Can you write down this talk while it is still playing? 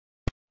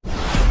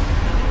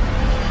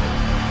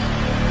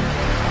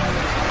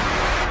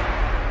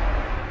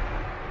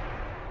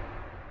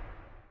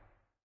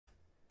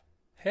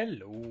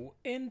Hello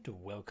and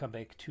welcome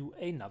back to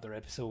another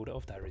episode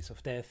of Diaries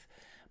of Death.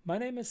 My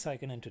name is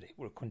Syken and today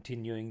we're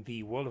continuing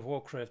the World of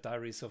Warcraft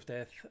Diaries of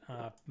Death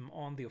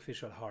on the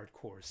official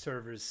hardcore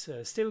servers.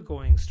 Still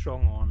going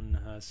strong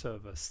on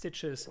server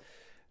Stitches,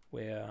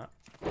 where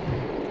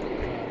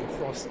the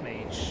Frost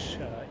Mage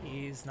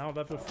is now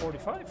level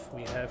 45.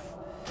 We have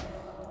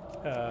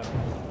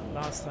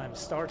last time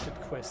started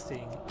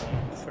questing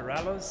in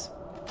Feralas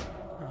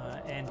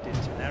and in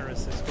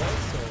Tanaris as well,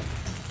 so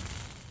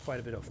quite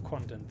a bit of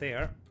content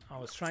there. I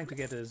was trying to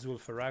get a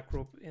Zul'Farrak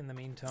group in the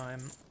meantime.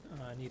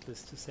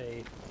 Needless to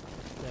say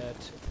that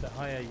the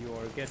higher you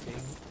are getting,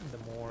 the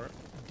more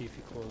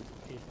difficult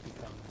it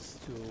becomes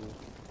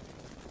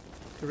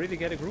to really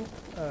get a group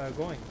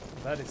going.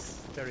 That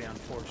is very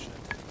unfortunate.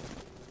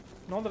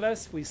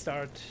 Nonetheless, we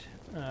start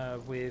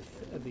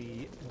with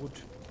the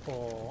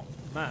Woodpaw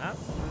map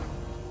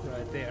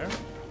right there.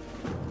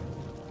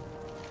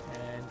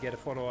 Get a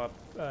follow-up,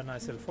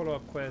 nice little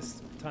follow-up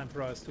quest. Time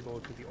for us to go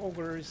to the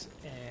ogres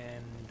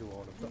and do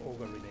all of the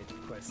ogre-related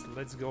quests.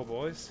 Let's go,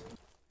 boys.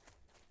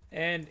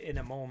 And in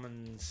a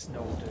moment's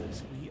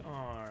notice, we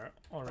are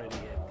already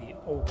at the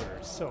ogre.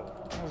 So,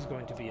 this is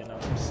going to be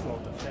another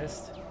slaughter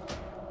fest.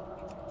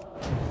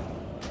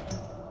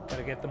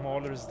 Gotta get the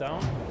maulers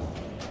down.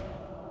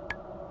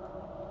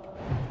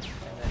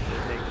 And then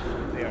we'll take it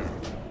from there.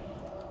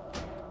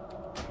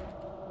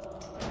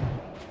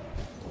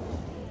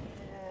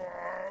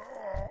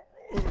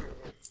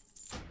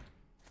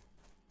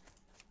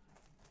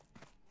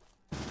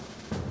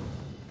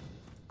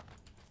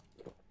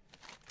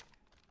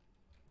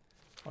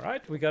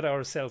 Alright, we got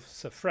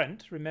ourselves a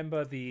friend.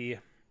 Remember the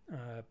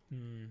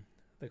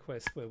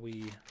quest where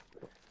we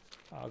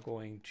are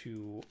going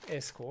to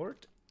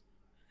escort?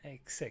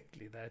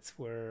 Exactly, that's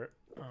where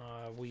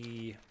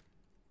we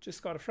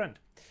just got a friend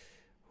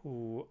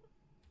who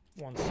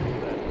wants to do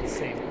that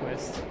same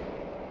quest.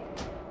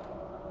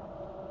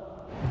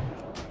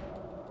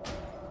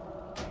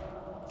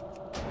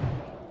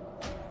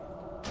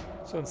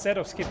 So instead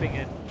of skipping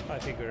it, I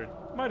figured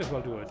might as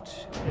well do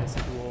it as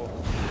a duo.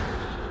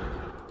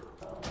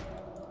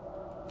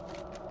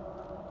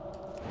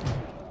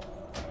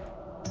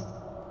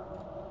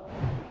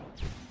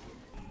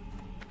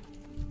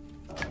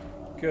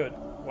 Good.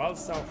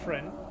 Whilst our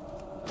friend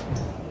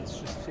is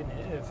just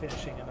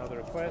finishing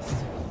another quest,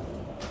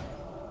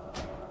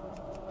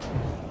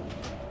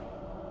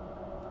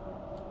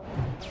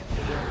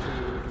 we're going to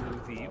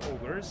do the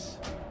ogres.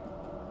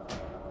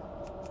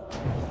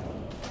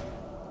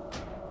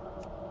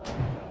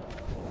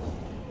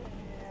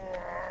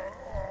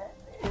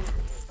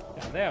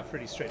 Yeah, they are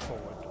pretty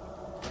straightforward.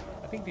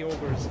 I think the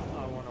ogres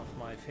are one of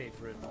my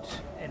favorite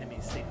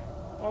enemies. They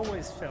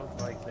always felt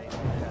like they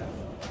don't have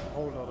a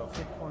whole lot of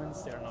hit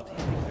points, they're not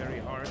hitting very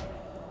hard.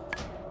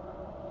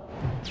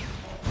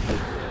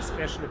 Their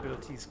special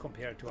abilities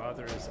compared to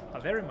others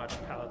are very much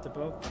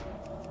palatable.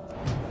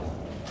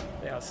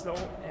 They are slow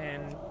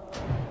and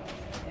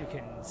you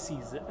can see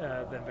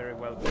them very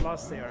well,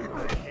 plus they are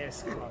not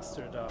as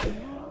clustered up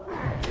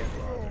compared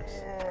to others.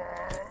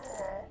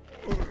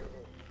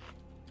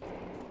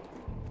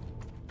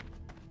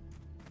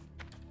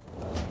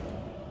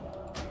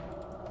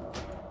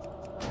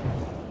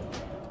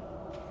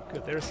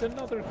 Good, there's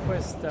another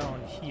quest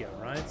down here,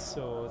 right?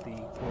 So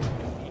the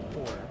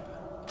orb,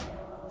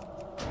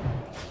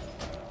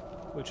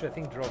 which I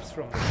think drops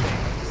from the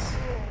things.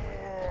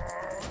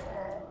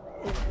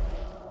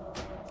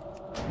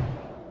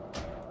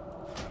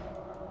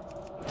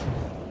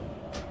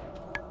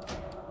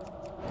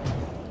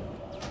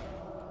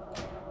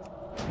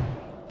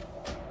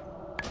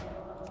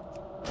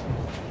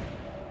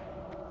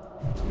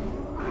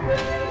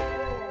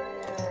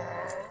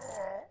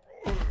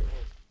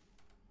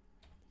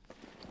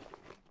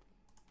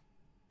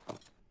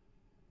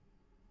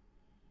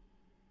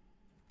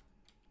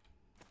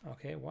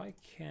 Okay, why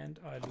can't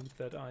I loot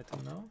that item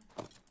now?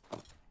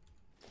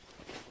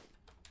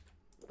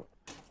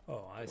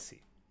 Oh, I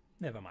see.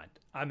 Never mind.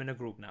 I'm in a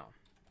group now.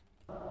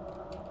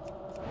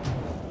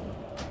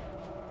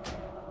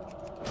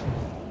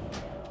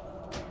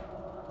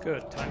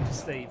 Good. Time to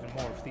slay even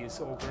more of these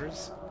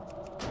ogres.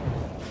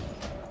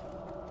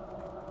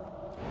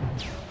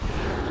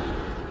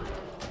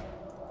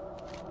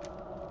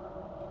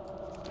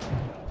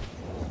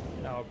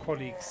 Our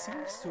colleague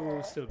seems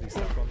to still be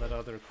stuck on that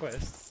other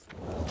quest.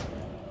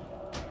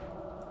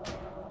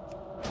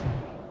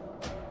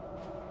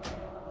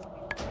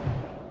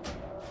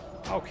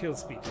 Our kill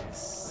speed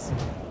is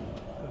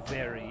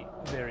very,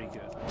 very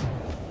good.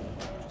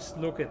 Just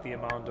look at the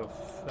amount of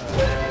damage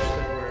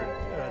that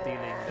we're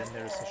dealing, then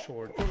there's a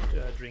short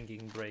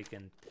drinking break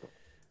and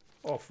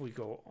off we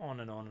go, on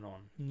and on and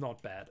on.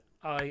 Not bad.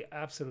 I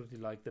absolutely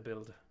like the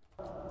build.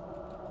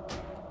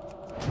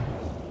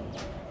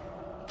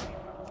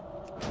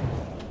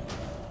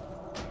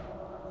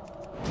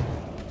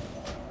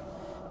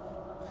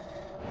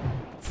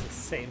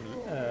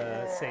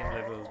 Same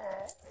level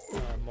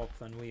mob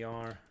than we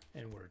are,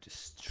 and we're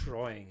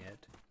destroying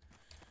it.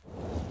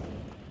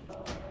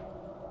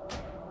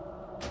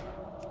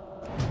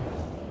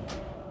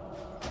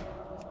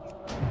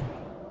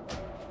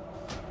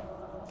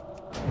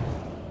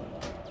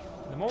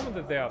 moment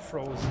that they are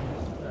frozen,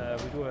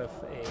 we do have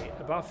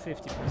a above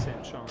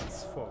 50%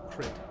 chance for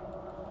crit.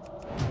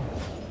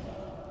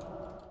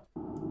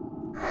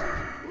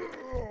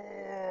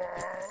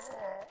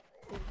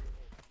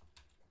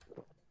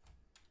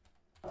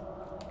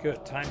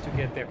 Good, time to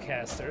get their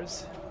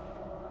casters.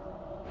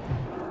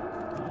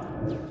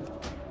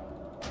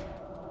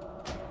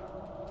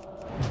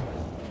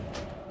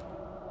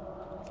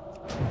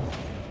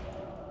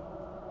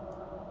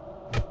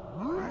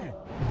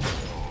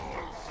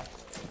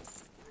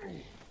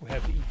 We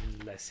have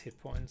even less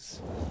hit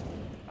points.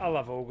 I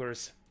love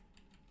ogres.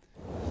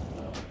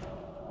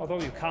 Although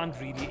you can't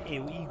really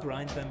AoE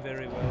grind them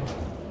very well.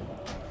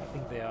 I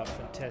think they are a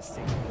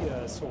fantastic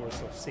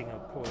source of single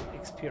pull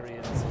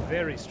experience.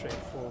 Very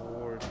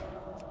straightforward.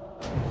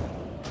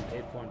 And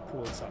hit point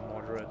pools are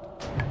moderate.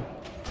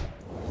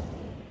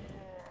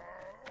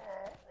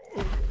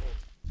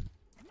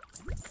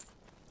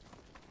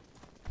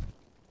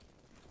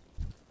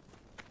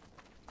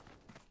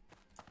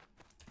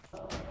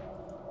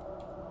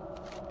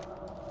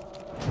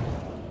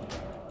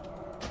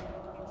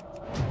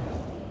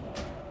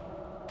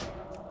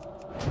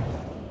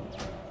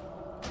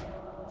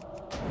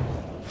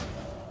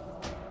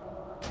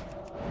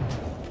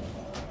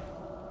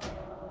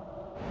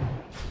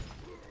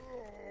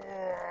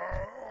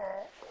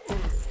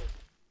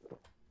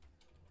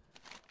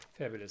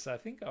 Fabulous. I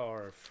think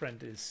our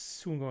friend is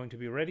soon going to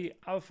be ready.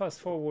 I'll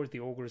fast forward the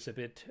ogres a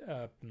bit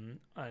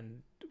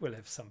and we'll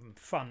have some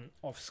fun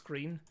off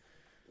screen.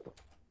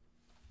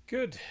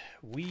 Good.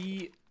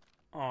 We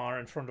are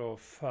in front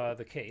of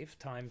the cave.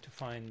 Time to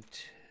find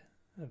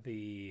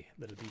the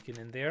little beacon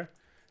in there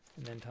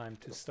and then time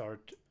to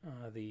start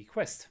the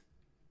quest.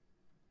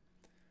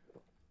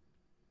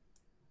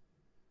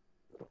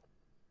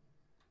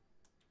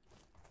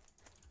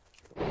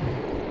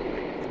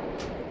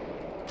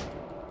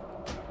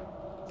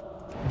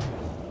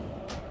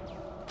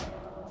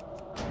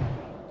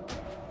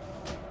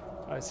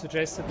 I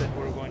suggested that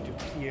we're going to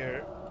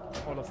clear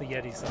all of the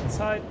Yetis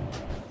outside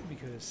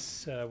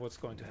because what's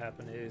going to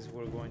happen is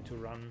we're going to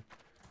run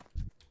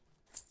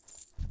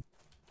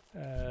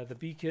the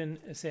beacon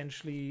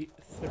essentially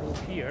through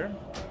here,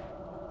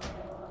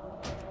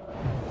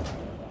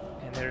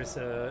 and there's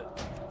a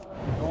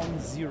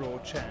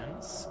non-zero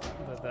chance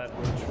that that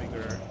will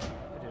trigger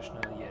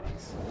additional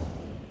Yetis.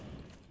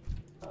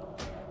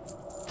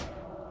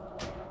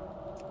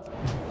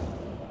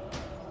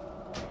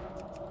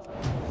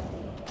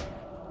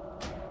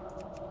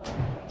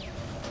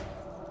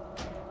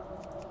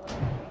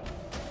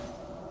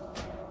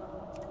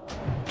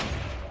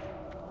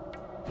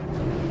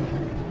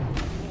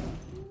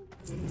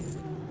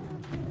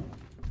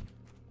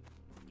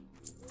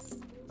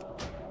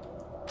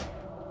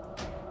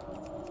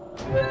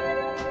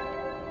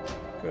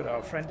 Good,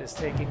 our friend is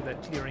taking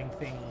that clearing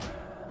thing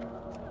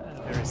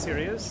very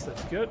serious.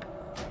 That's good.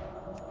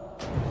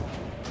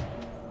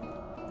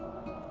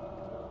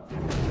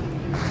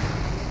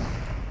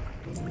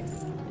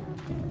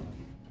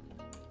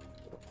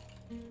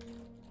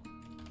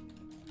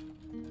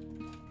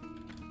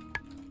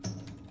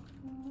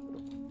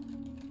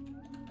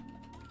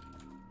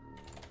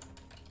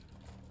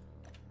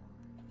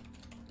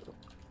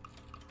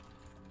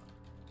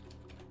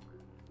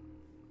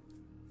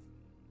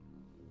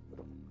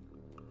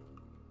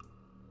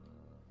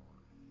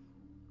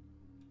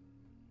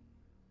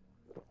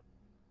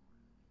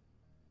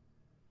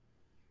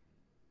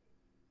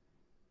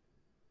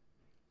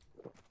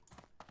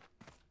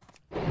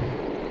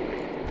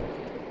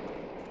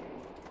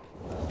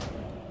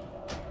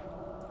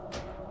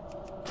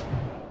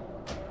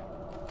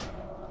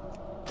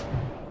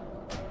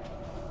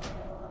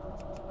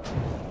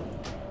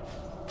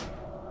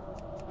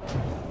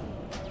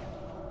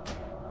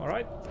 All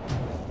right.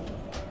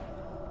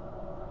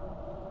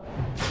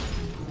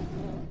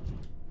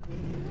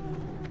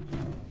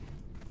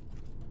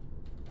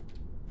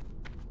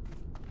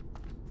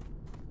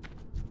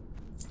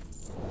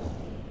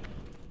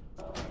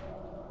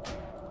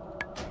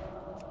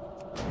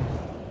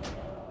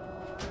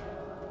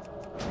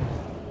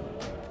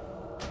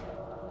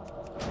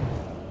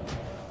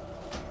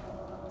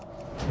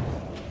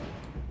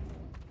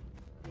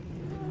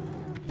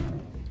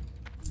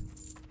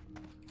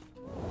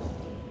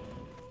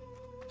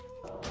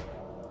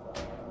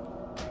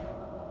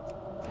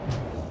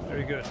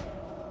 Very good.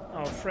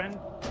 Our friend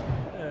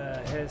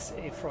has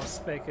a frost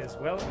spec as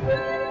well,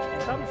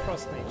 and double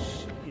frost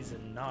mage is a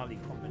gnarly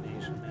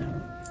combination,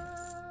 man.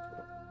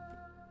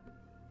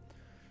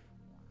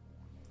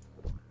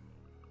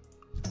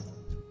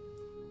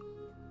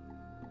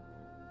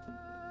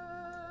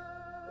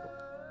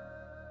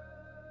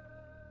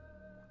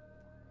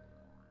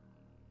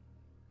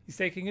 He's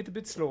taking it a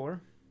bit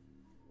slower.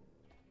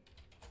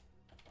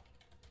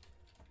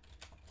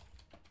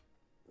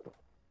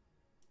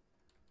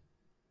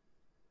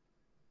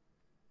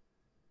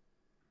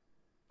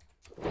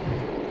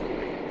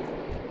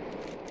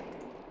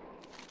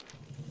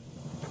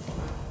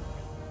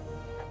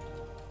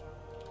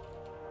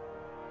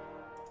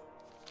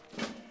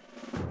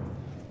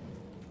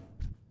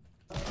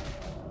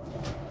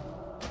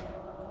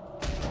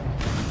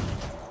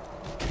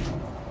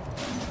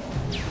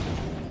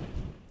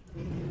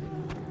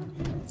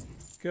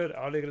 Good,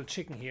 our little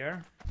chicken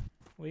here.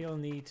 We'll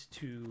need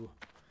to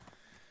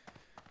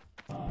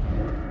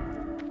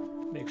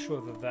make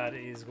sure that that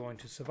is going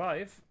to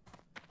survive.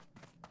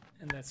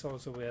 And that's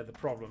also where the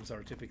problems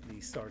are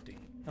typically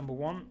starting. Number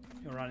one,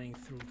 you're running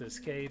through this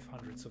cave,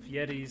 hundreds of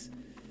yetis.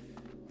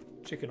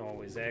 Chicken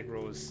always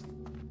aggroes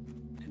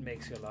and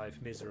makes your life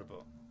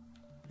miserable.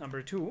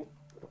 Number two,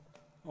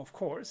 of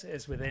course,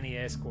 as with any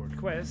escort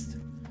quest,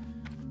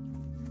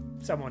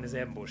 someone is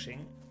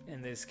ambushing.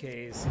 In this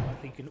case, I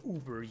think an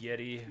Uber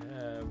Yeti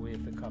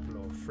with a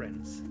couple of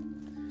friends.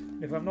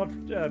 If I'm not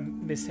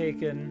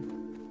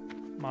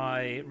mistaken,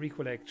 my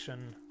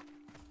recollection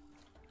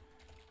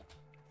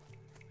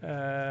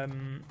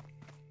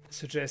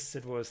suggests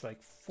it was like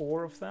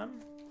 4 of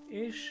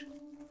them-ish.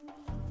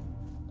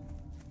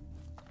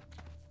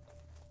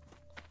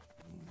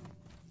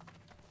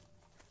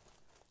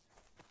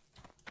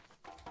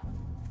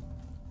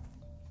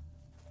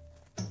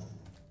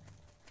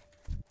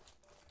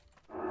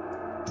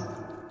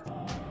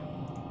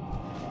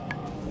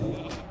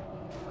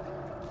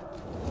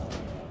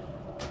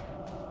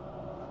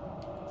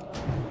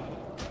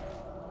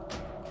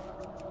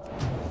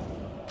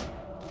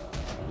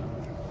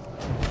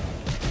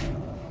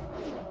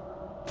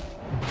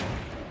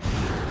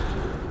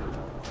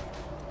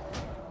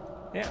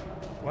 Yeah,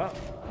 well,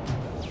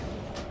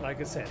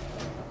 like I said,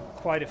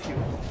 quite a few.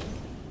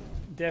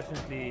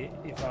 Definitely,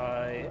 if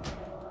I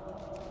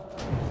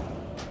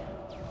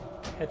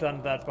had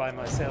done that by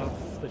myself,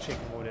 the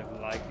chicken would have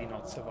likely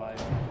not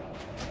survived.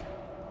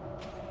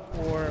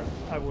 Or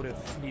I would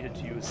have needed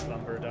to use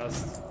slumber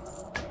dust.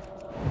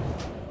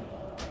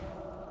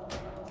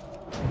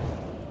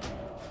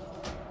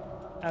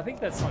 I think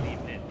that's not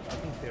even it. I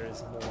think there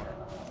is more.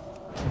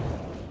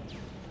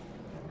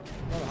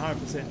 Not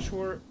 100%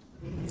 sure.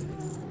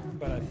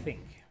 But I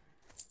think.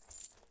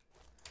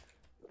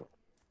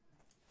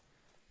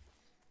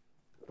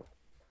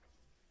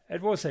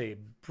 It was a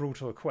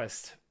brutal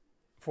quest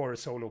for a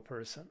solo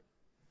person.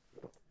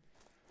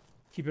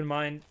 Keep in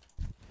mind,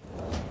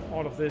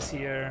 all of this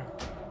here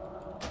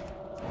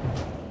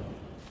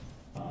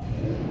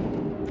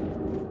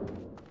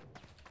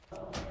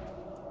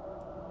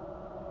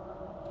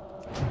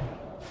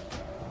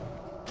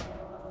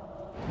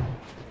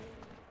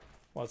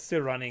while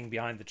still running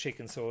behind the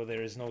chicken, so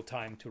there is no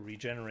time to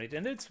regenerate,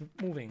 and it's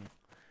moving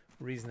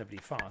reasonably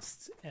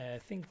fast. I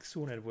think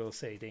soon it will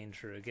say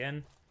danger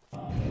again.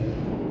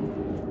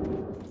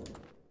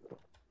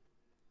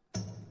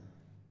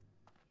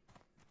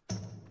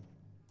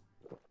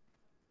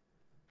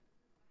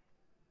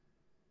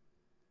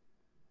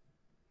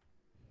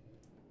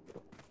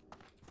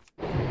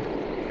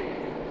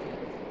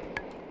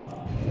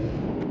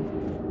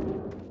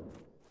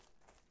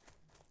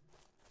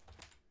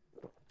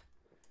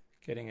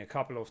 Getting a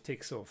couple of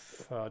ticks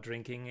of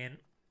drinking in.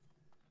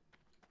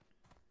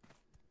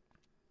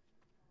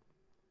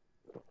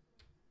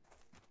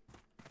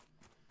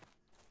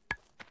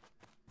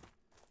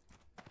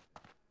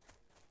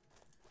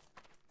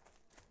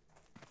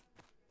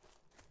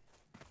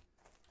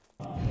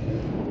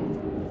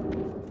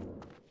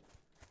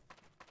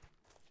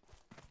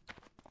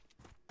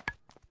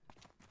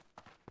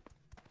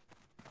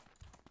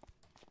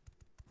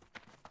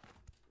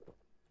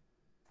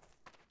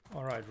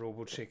 All right,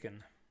 Robo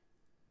Chicken.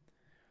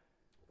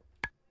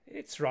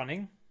 It's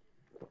running.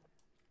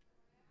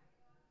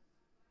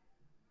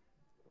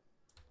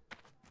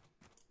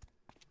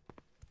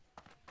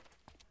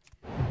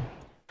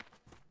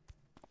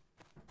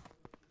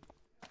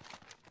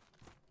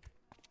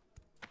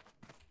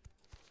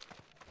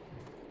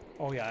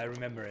 Oh yeah, I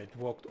remember it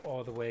walked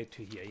all the way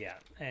to here, yeah.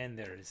 And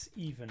there is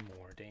even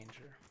more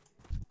danger.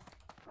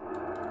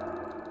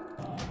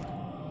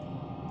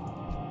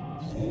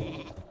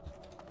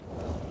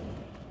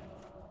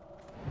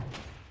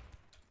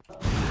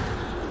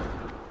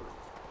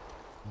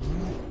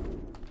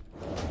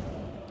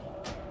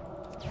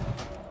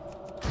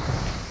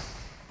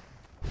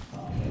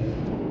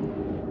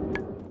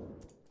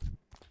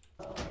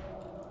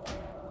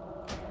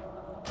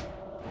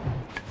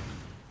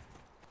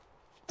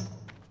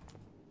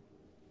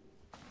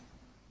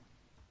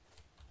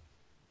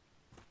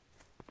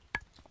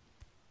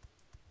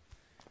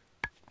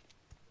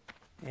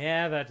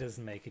 Yeah, that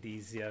doesn't make it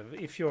easier.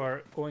 If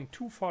you're going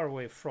too far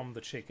away from the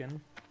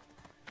chicken,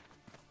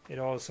 it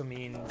also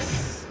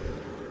means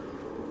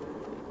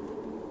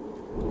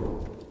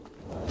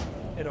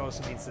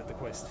that the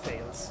quest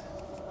fails.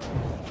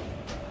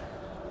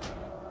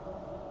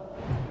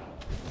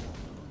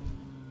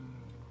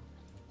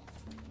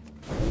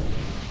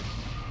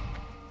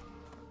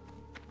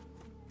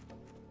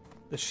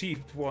 The sheep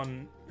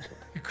one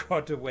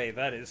got away.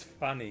 That is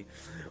funny.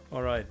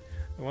 All right,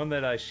 the one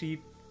that I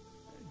sheep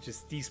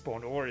just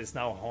despawned or is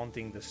now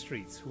haunting the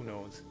streets. Who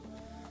knows?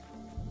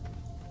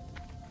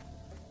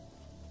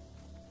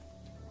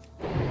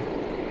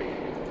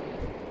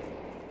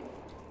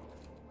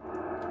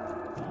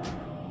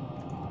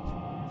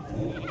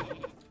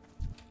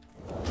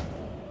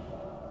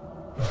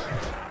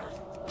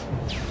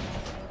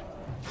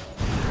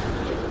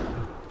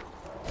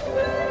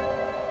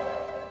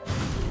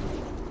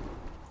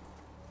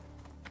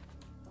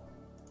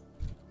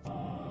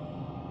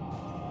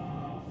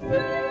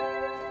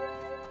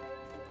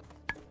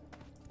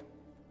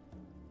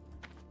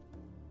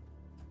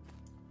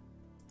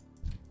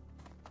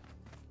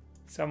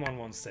 Someone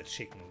wants that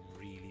chicken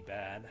really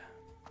bad.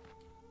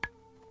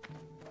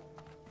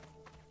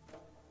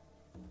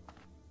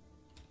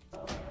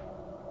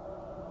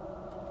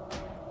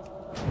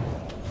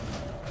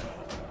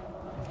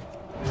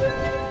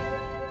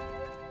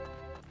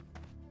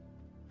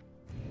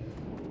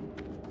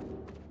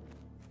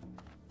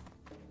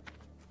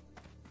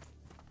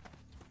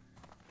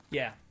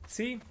 Yeah,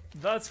 see,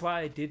 that's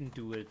why I didn't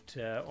do it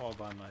all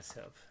by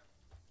myself.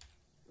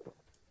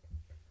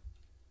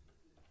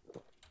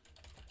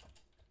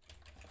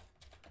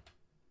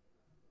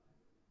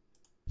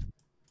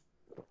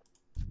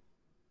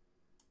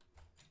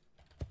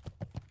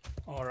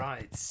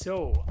 Alright,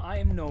 so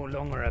I'm no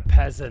longer a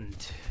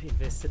peasant,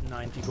 invested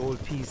 90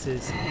 gold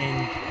pieces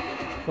and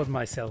got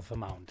myself a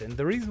mount. And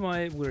the reason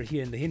why we're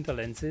here in the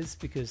hinterlands is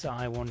because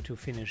I want to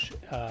finish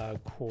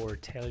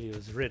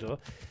Cortelio's riddle.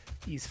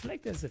 He's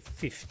flagged as a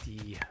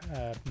 50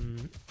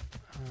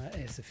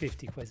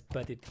 quest,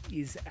 but it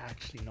is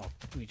actually not.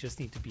 We just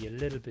need to be a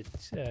little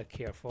bit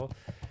careful.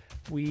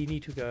 We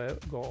need to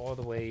go all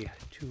the way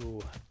to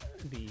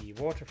the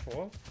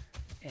waterfall,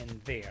 and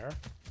there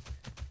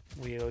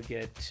we'll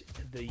get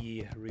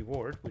the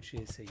reward, which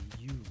is a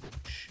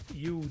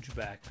huge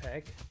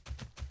backpack,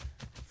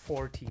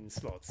 14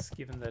 slots.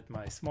 Given that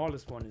my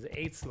smallest one is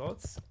 8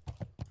 slots,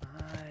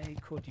 I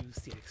could use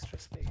the extra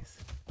space.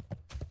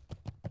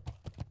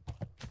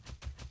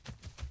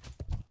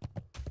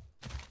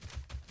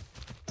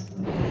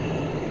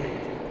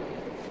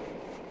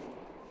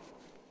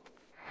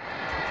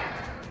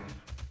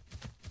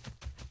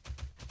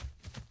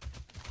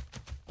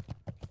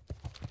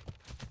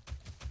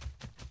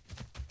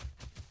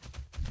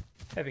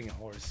 Having a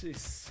horse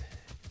is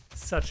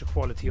such a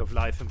quality of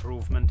life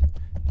improvement.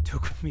 It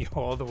took me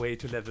all the way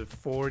to level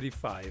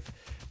 45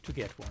 to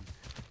get one.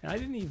 And I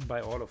didn't even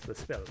buy all of the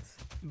spells,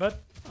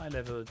 but I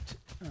leveled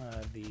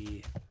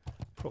the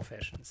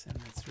professions, and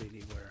that's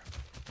really where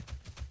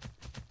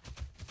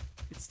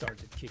it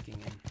started kicking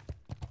in.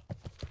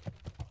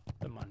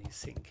 The money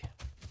sink.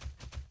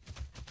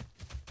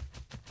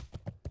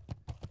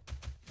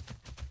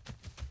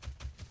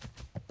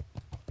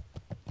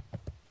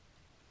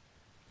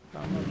 If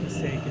I'm not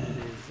mistaken,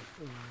 it is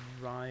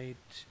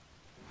right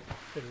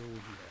through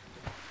here.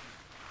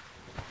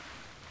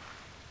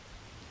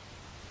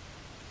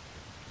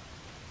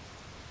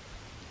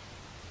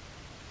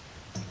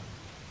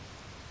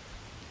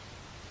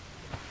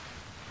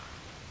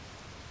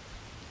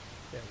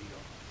 There we go.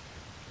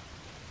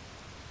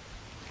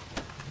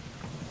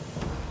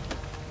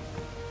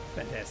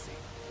 Fantastic.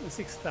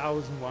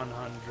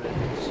 6,100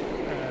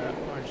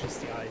 are just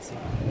the icing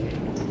on the cake.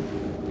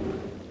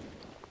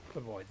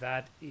 But boy,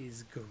 that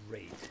is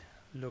great.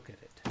 Look at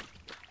it.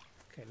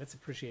 Okay, let's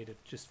appreciate it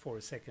just for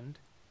a second.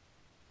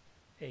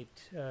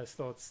 8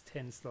 slots,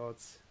 10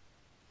 slots.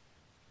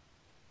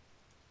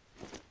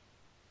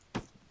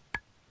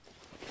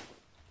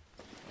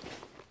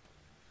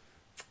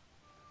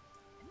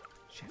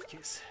 Chef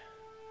kiss.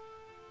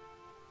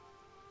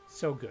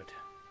 So good.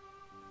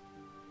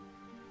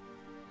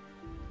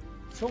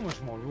 So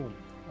much more room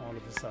all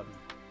of a sudden.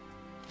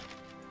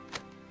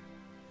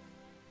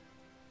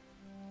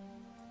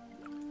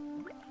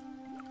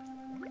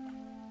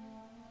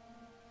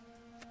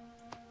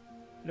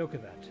 Look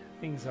at that.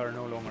 Things are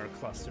no longer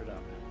clustered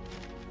up.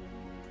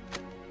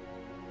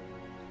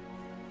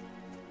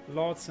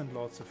 Lots and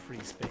lots of free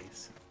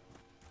space.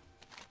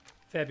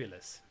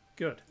 Fabulous.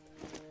 Good.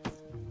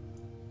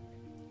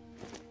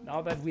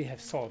 Now that we have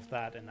solved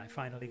that, and I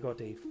finally got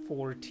a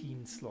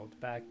 14 slot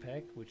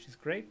backpack, which is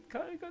great.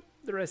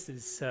 The rest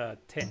is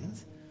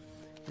 10s.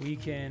 We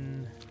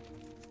can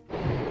go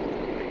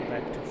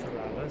back to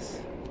Feralas.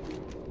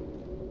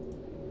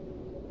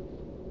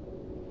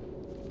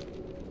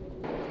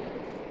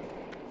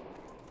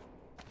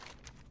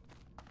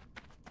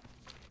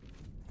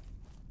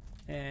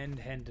 And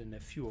hand in a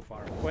few of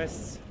our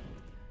quests.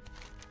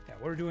 Yeah,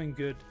 we're doing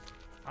good.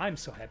 I'm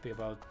so happy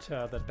about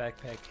that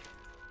backpack.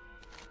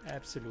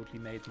 Absolutely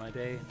made my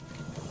day.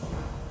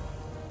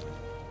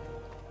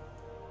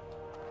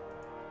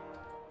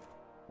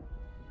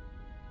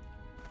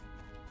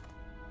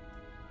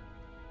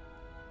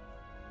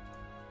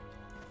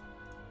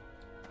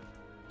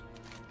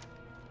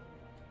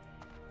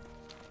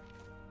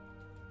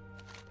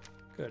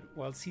 Good.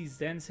 While he's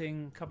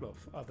dancing, a couple of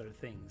other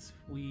things.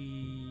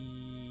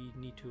 We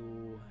need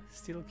to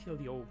still kill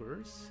the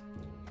ogres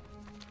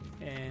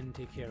and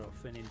take care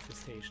of an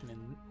infestation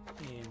in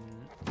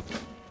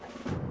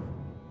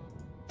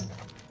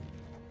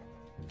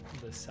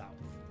the south.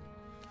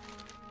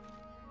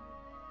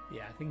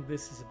 Yeah, I think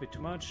this is a bit too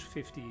much.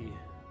 50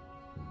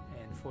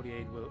 and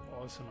 48 will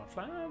also not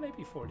fly.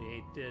 Maybe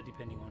 48,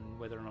 depending on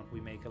whether or not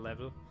we make a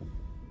level.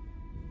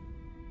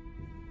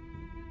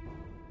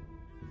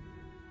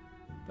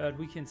 But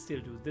we can still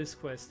do this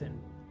quest and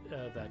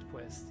that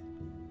quest,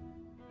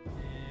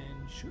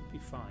 and should be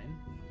fine.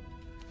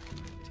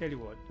 Tell you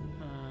what,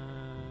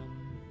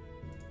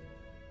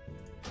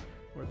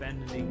 we're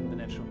abandoning the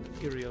natural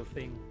material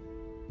thing.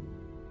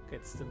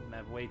 Gets the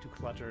map way too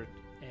cluttered.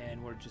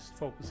 and we're just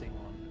focusing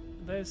on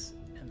this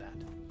and that.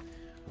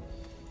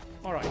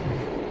 Alright,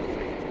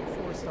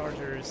 for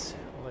starters,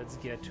 let's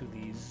get to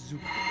the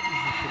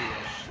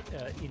Zupriash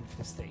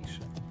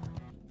infestation.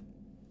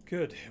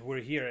 Good, we're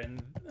here,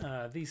 and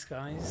these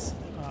guys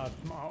are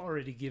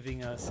already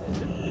giving us a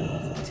little bit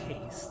of a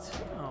taste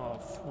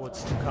of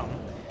what's to come.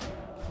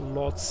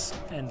 Lots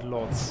and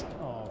lots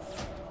of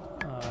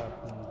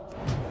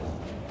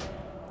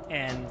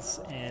ants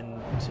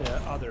and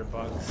other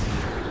bugs.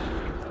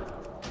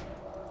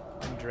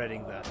 I'm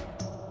dreading that.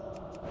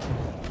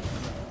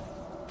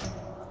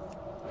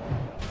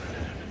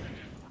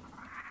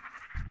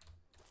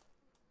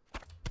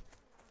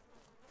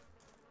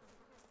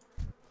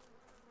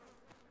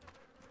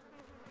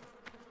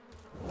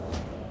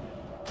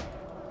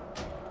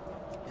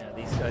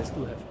 These guys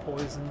do have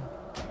poison,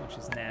 which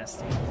is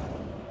nasty.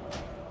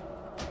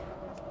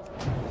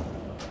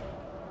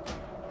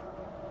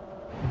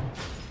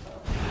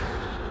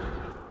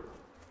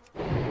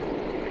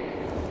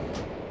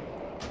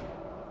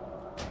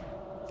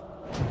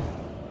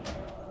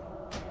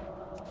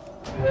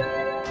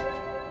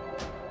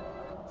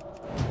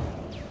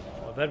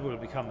 Well, that will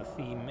become a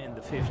theme in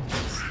the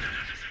 50s.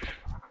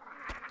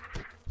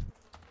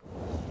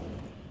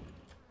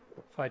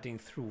 Fighting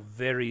through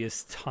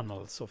various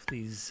tunnels of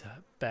these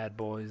bad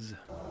boys.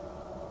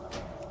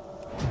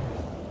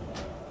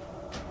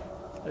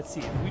 Let's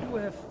see, if we do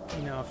have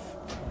enough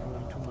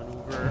room to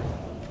maneuver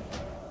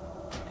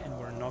and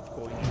we're not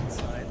going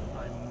inside,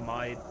 I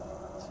might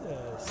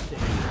stay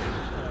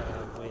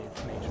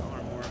with Mage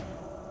Armor.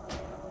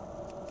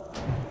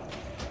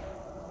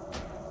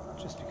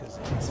 Just because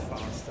it is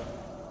faster.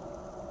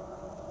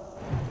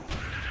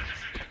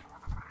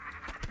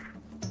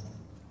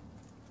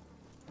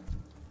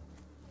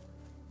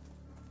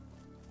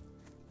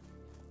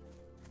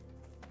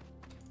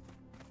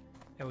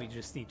 And we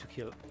just need to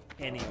kill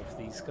any of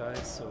these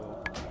guys,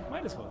 so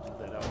might as well do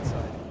that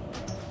outside.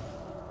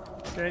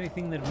 Is there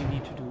anything that we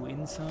need to do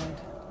inside?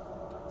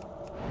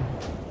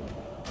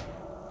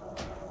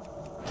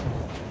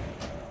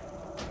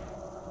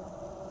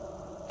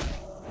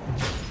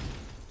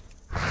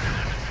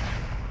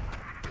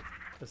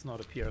 Does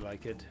not appear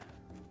like it.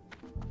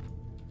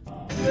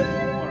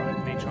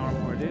 Alright, Mage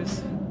Armor it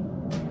is.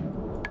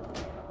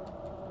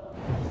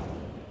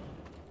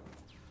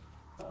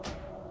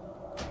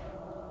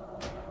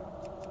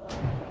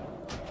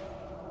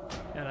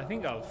 I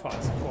think I'll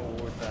fast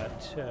forward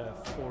that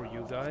for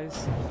you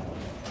guys.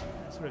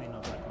 There's really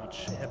not that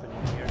much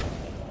happening here,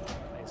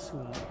 I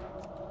assume.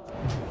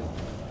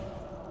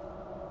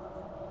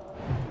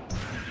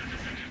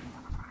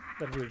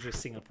 But we'll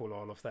just single pull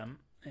all of them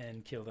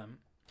and kill them.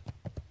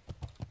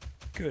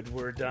 Good,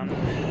 we're done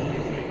with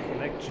the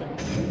collection.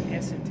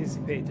 As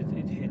anticipated,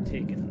 it had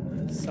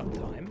taken some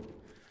time,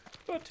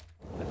 but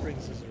that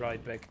brings us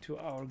right back to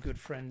our good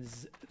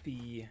friends,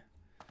 the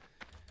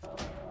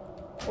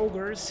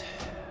ogres,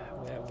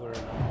 where we're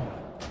now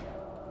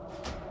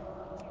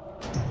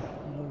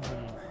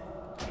moving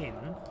in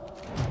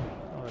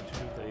order to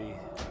do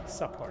the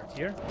sub part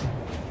here.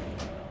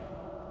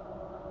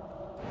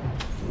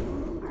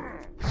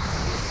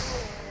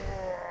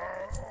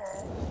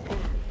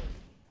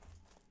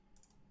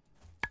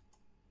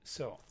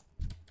 So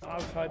I'll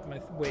fight my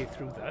way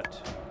through that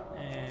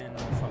and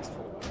fast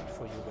forward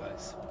for you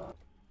guys.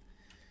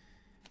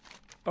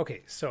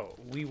 Okay, so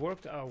we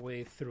worked our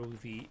way through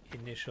the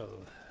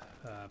initial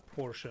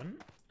portion,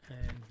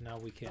 and now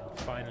we can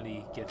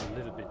finally get a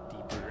little bit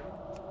deeper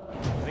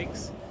into the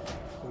mix.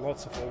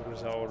 Lots of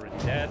ogres are already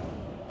dead.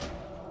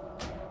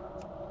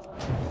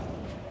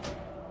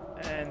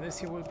 And this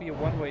here will be a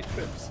one-way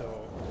trip,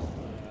 so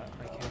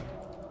I can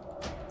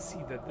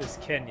see that this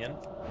canyon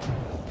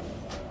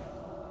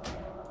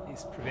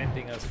is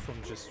preventing us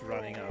from just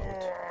running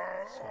out.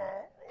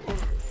 So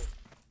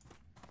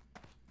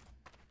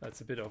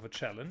that's a bit of a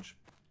challenge,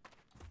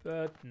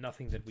 but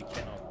nothing that we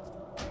cannot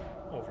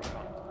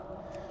overcome.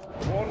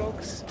 The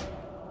warlocks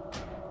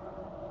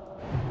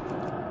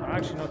are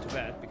actually not too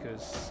bad,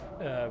 because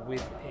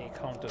with a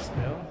counter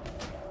spell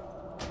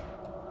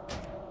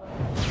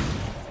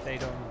they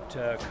don't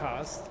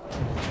cast,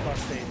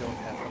 plus they don't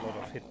have a lot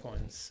of hit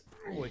points,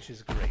 which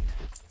is great.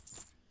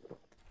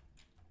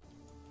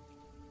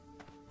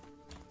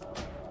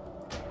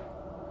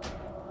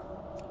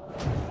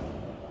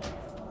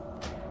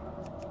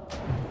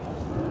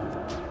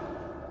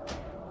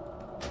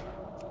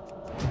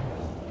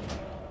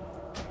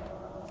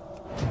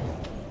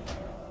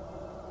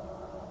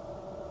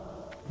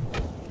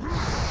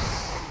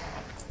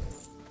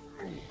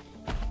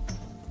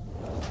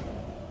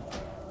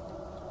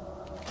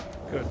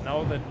 Good,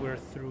 now that we're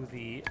through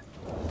the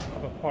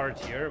upper part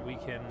here, we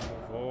can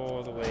move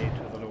all the way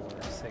to the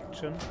lower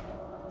section.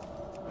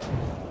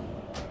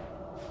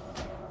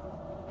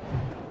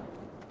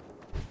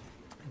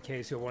 In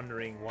case you're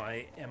wondering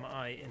why am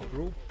I in a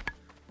group,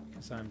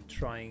 because I'm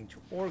trying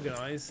to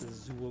organize a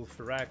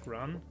Zul'Farrak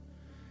run,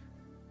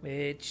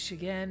 which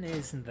again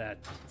isn't that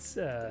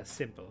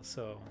simple.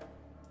 So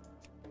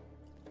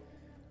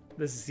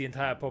this is the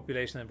entire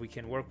population that we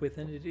can work with,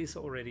 and it is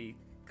already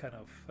kind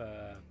of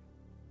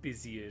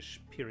busy-ish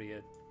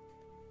period.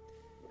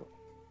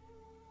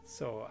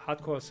 So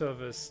hardcore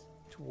servers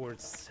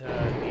towards the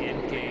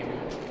end game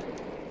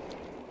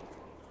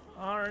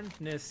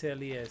aren't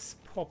necessarily as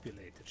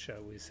populated,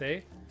 shall we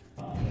say.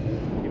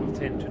 People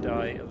tend to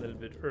die a little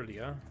bit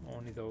earlier.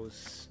 Only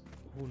those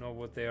who know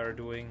what they are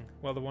doing,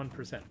 well, the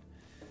 1%,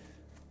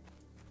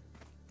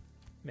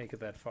 make it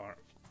that far.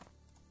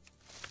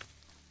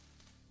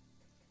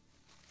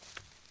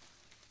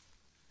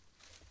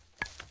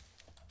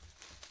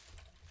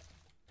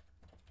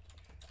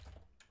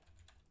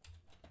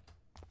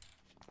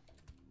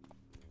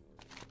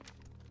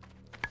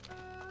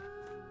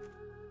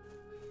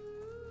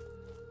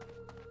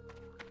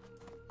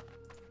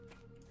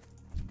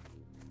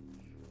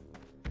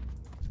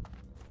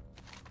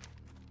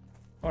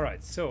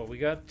 Alright, so we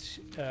got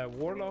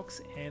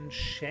warlocks and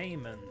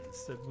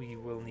shamans that we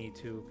will need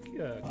to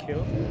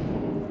kill.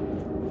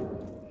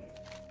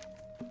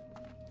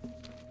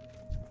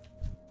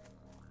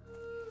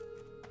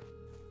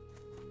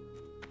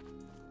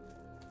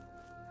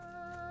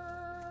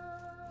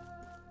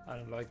 I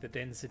don't like the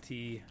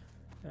density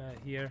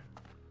here.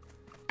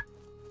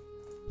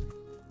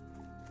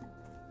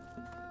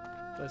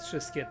 Let's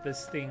just get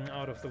this thing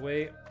out of the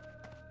way.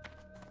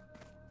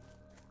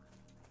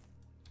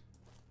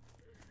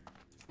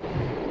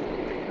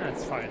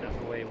 That's far enough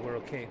away, we're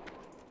okay.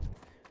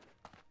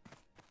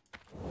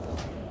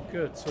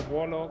 Good, so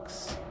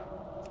warlocks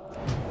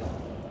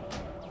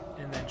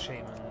and then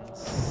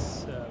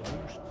shamans.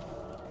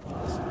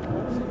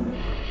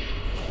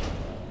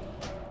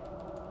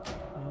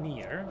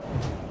 Near.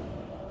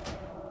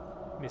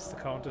 Missed the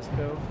counter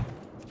spell.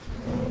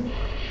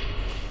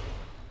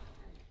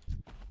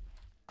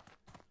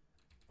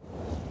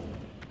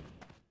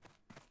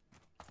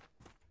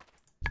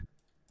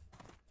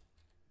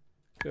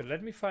 Good,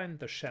 let me find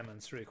the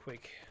shamans real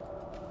quick.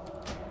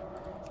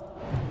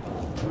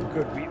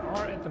 Good, we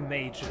are at the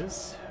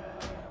mages.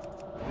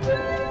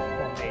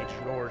 Or mage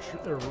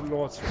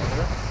lords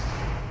rather.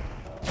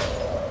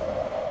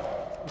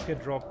 We can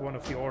drop one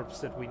of the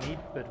orbs that we need,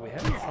 but we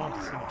haven't found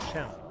a single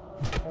shaman.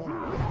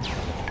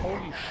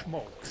 Holy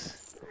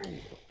smokes.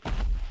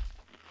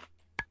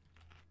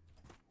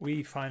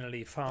 We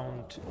finally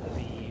found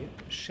the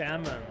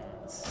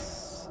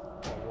shamans.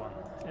 Or one,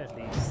 at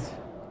least.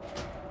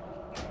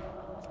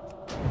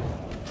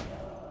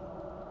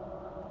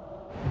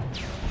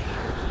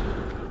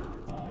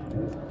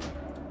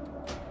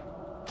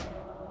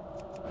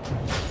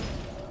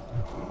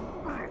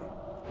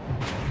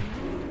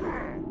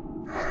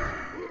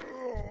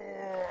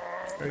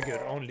 Very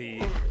good,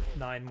 only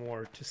 9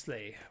 more to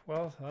slay.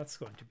 Well, that's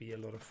going to be a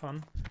lot of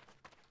fun.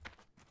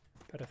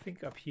 But I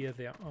think up here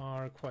there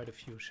are quite a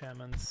few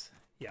shamans.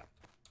 Yeah.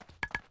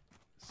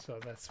 So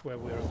that's where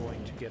we're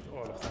going to get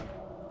all of them.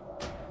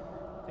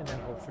 And then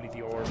hopefully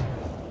the orb.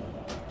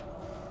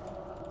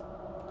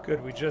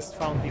 Good, we just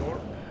found the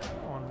orb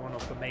on one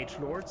of the mage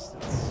lords.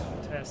 That's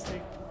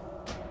fantastic.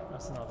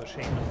 There's another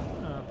shaman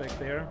back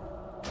there.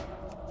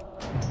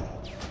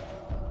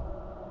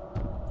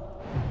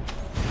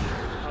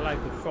 I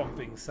like the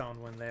thumping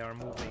sound when they are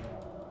moving.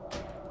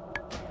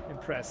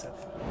 Impressive.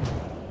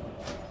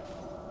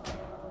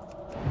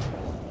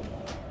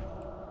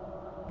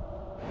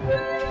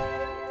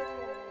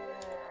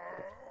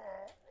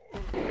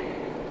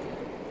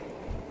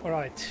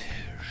 Alright,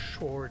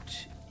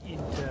 short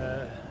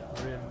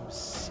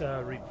interims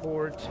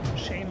report.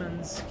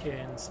 Shamans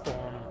can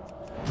spawn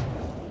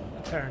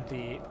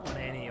apparently on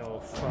any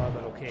of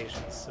the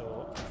locations,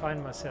 so I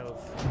find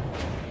myself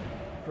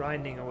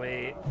grinding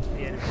away the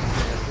enemies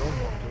that I don't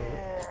want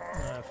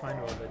to find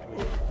all that we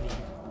don't need,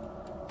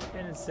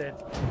 and instead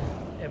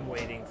am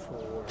waiting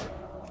for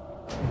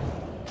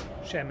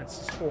shamans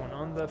to spawn.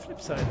 On the flip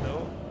side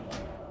though,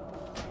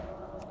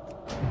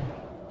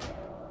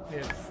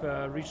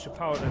 we've reached a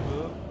power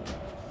level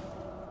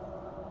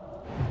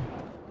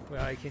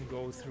where I can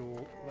go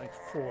through like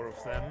 4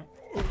 of them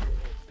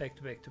back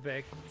to back to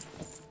back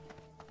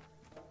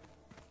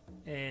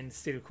and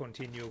still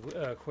continue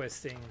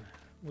questing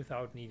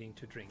without needing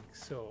to drink,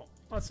 so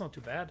that's not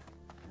too bad.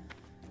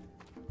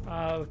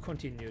 I'll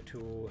continue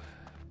to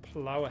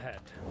plow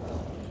ahead.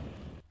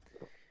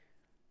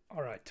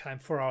 Alright, time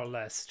for our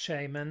last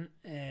shaman,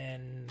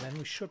 and then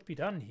we should be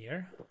done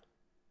here.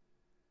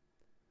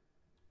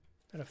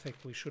 Matter of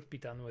fact, we should be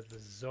done with the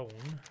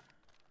zone.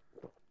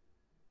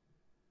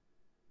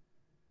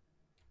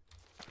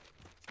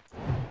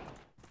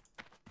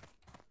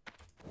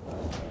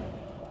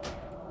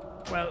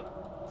 Well,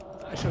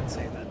 I should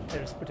say that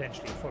there's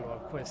potentially a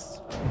follow-up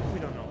quest. We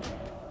don't know.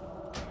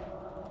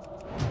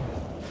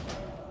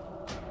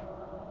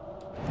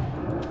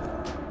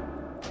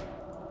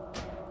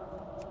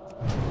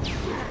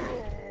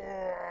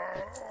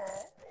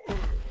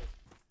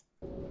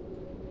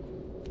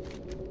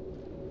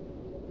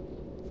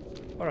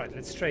 Alright,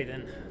 let's trade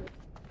in.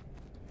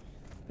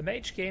 The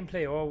mage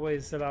gameplay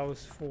always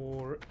allows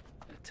for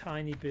a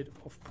tiny bit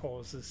of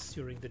pauses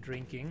during the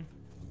drinking.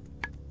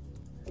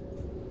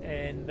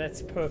 And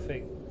that's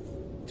perfect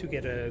to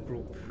get a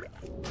group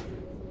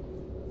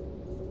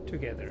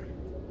together.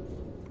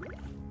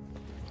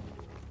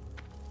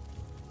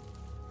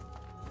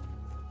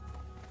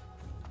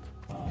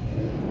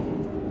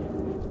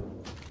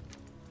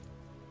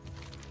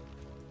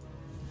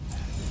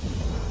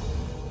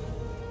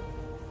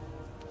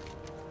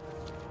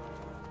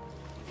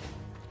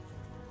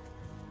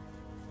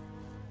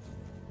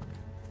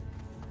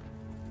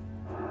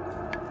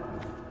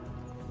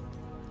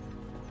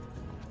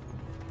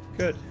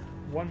 Good.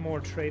 One more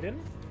trade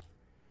in.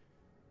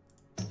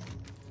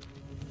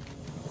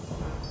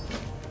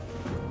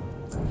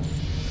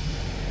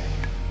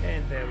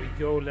 And there we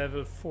go,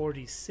 level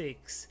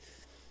 46.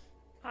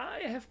 I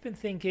have been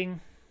thinking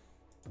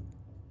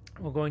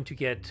we're going to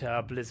get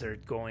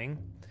Blizzard going.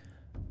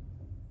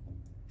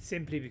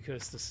 Simply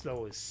because the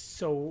slow is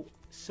so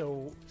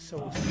strong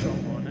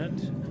on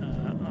it.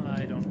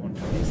 I don't want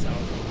to miss out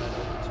on that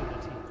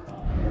opportunity.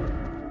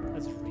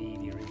 That's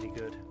really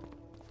good.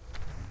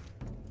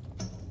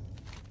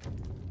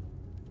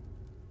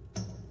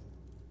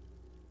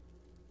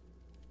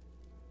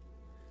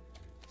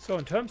 So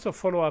in terms of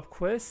follow-up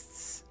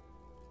quests,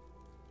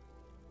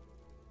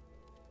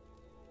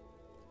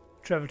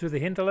 travel to the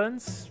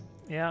hinterlands.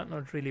 Yeah,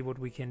 not really what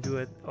we can do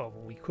it. Oh,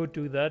 we could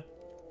do that.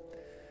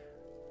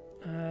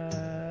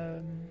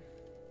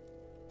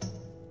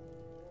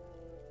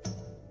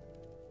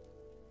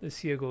 This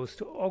here goes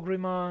to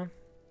Ogrimmar.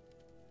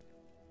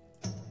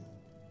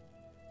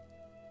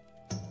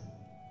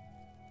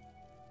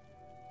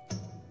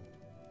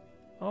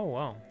 Oh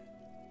wow.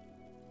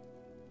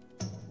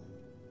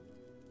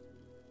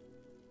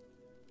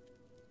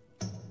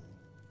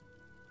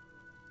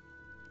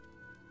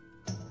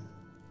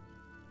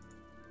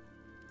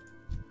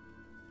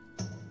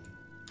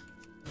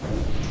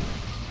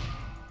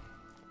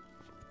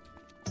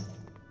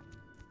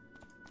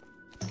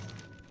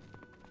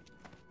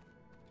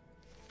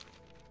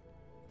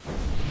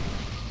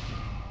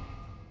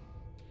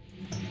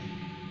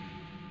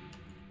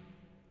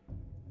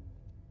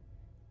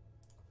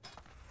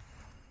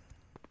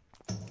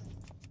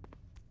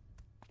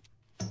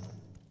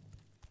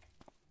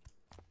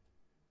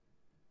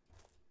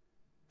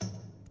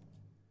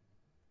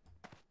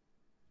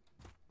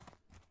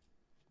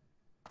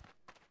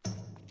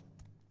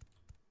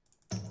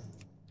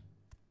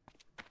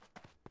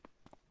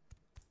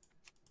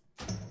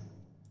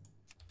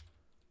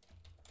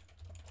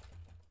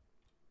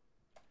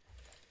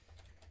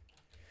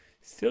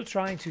 Still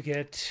trying to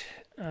get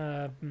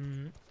a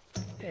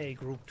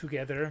group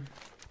together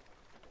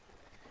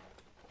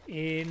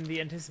in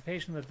the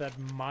anticipation that that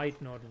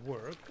might not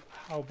work.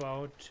 How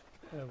about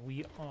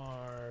we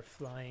are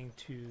flying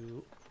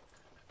to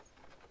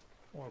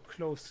or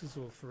close to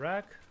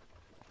Zul'Farrak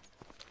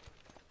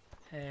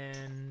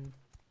and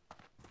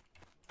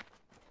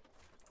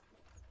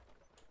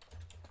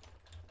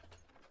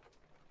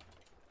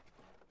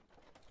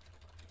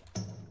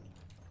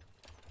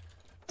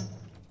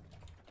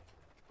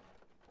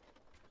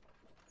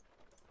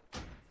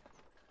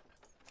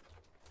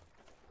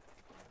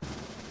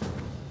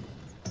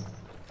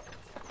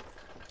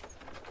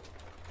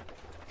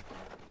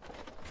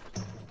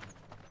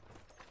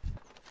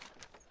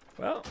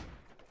well,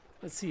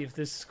 let's see if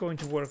this is going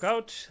to work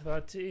out.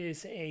 That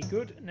is a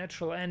good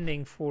natural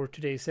ending for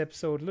today's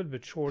episode. A little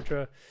bit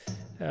shorter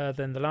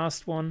than the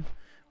last one.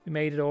 We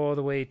made it all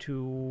the way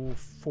to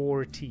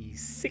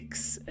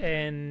 46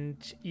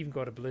 and even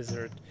got a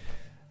Blizzard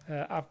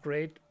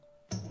upgrade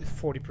with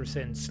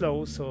 40%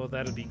 slow, so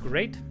that'll be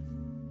great.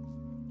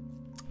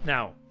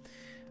 Now,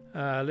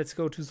 let's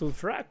go to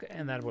Zul'Farrak,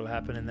 and that will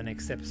happen in the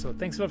next episode.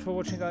 Thanks a lot for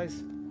watching,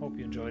 guys. Hope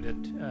you enjoyed it,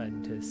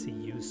 and see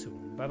you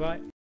soon.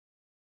 Bye-bye.